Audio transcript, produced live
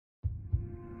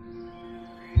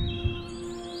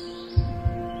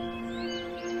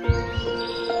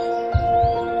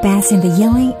bask in the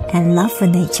healing and love for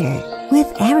nature with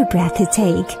every breath you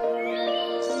take.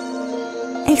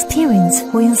 Experience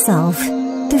for yourself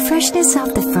the freshness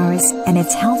of the forest and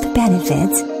its health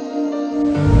benefits.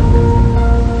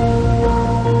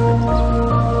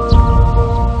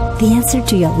 The answer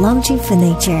to your longing for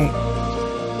nature.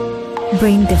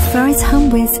 Bring the forest home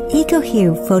with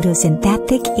Ecoheal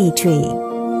photosynthetic E-tree.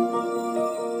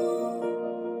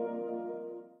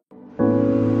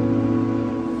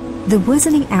 The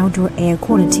worsening outdoor air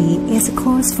quality is a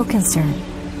cause for concern,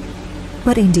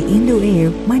 but in the indoor air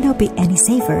might not be any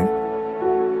safer.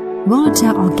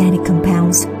 Volatile organic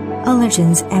compounds,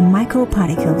 allergens and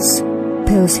microparticles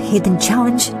pose hidden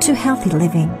challenge to healthy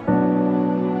living.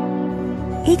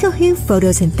 Ecoheal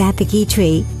photosynthetic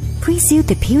E-tree brings you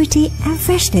the purity and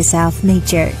freshness of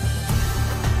nature.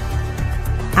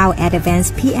 Our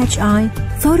advanced PHI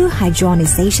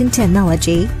photohydronization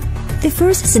technology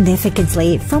differs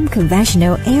significantly from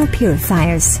conventional air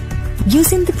purifiers.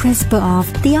 Using the principle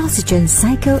of the oxygen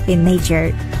cycle in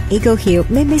nature, Ecoheal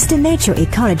mimics the natural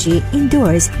ecology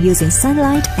indoors using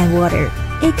sunlight and water.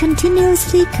 It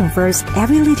continuously converts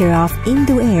every liter of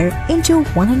indoor air into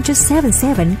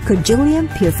 177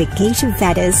 conjugated purification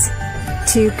feathers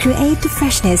to create the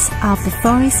freshness of the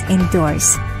forest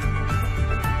indoors.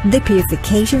 The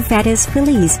purification feathers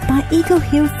released by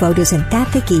Ecoheal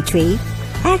photosynthetic E-tree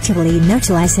actively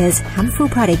neutralizes harmful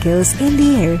particles in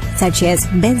the air such as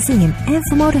benzene and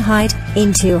formaldehyde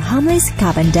into harmless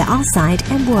carbon dioxide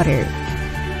and water,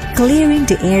 clearing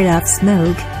the air of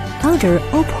smoke, odor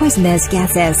or poisonous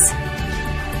gases.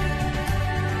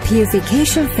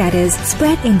 Purification feathers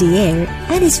spread in the air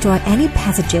and destroy any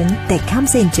pathogen that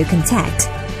comes into contact.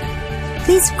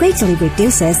 This greatly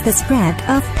reduces the spread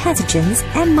of pathogens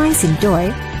and mice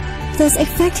indoor, thus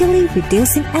effectively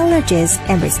reducing allergies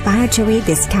and respiratory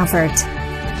discomfort.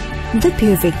 The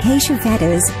purification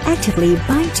feathers actively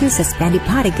bind to suspended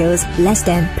particles less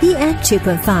than PM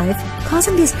 2.5,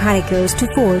 causing these particles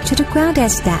to fall to the ground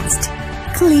as dust.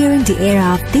 Clearing the air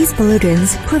of these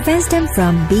pollutants prevents them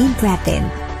from being breathed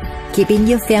in, keeping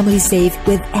your family safe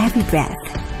with every breath.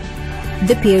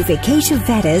 The purification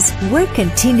feathers work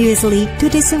continuously to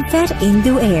disinfect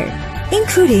indoor air,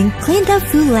 including cleaned up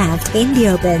food left in the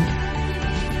open.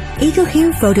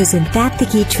 Ecoheal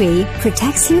photosynthetic E-tree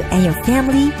protects you and your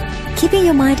family, keeping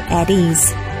your mind at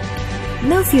ease.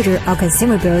 No filter or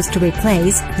consumables to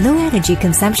replace low energy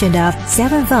consumption of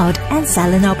 7-volt and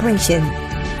silent operation.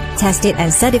 Tested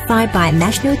and certified by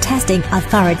national testing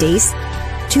authorities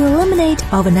to eliminate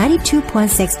over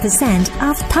 92.6%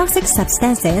 of toxic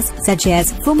substances such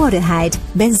as formaldehyde,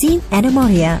 benzene and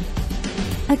ammonia.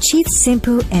 Achieve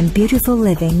simple and beautiful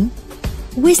living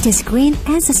with this green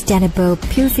and sustainable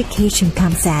purification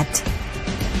concept.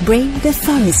 Bring the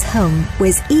forest home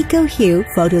with Ecoheal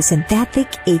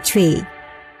photosynthetic E-tree.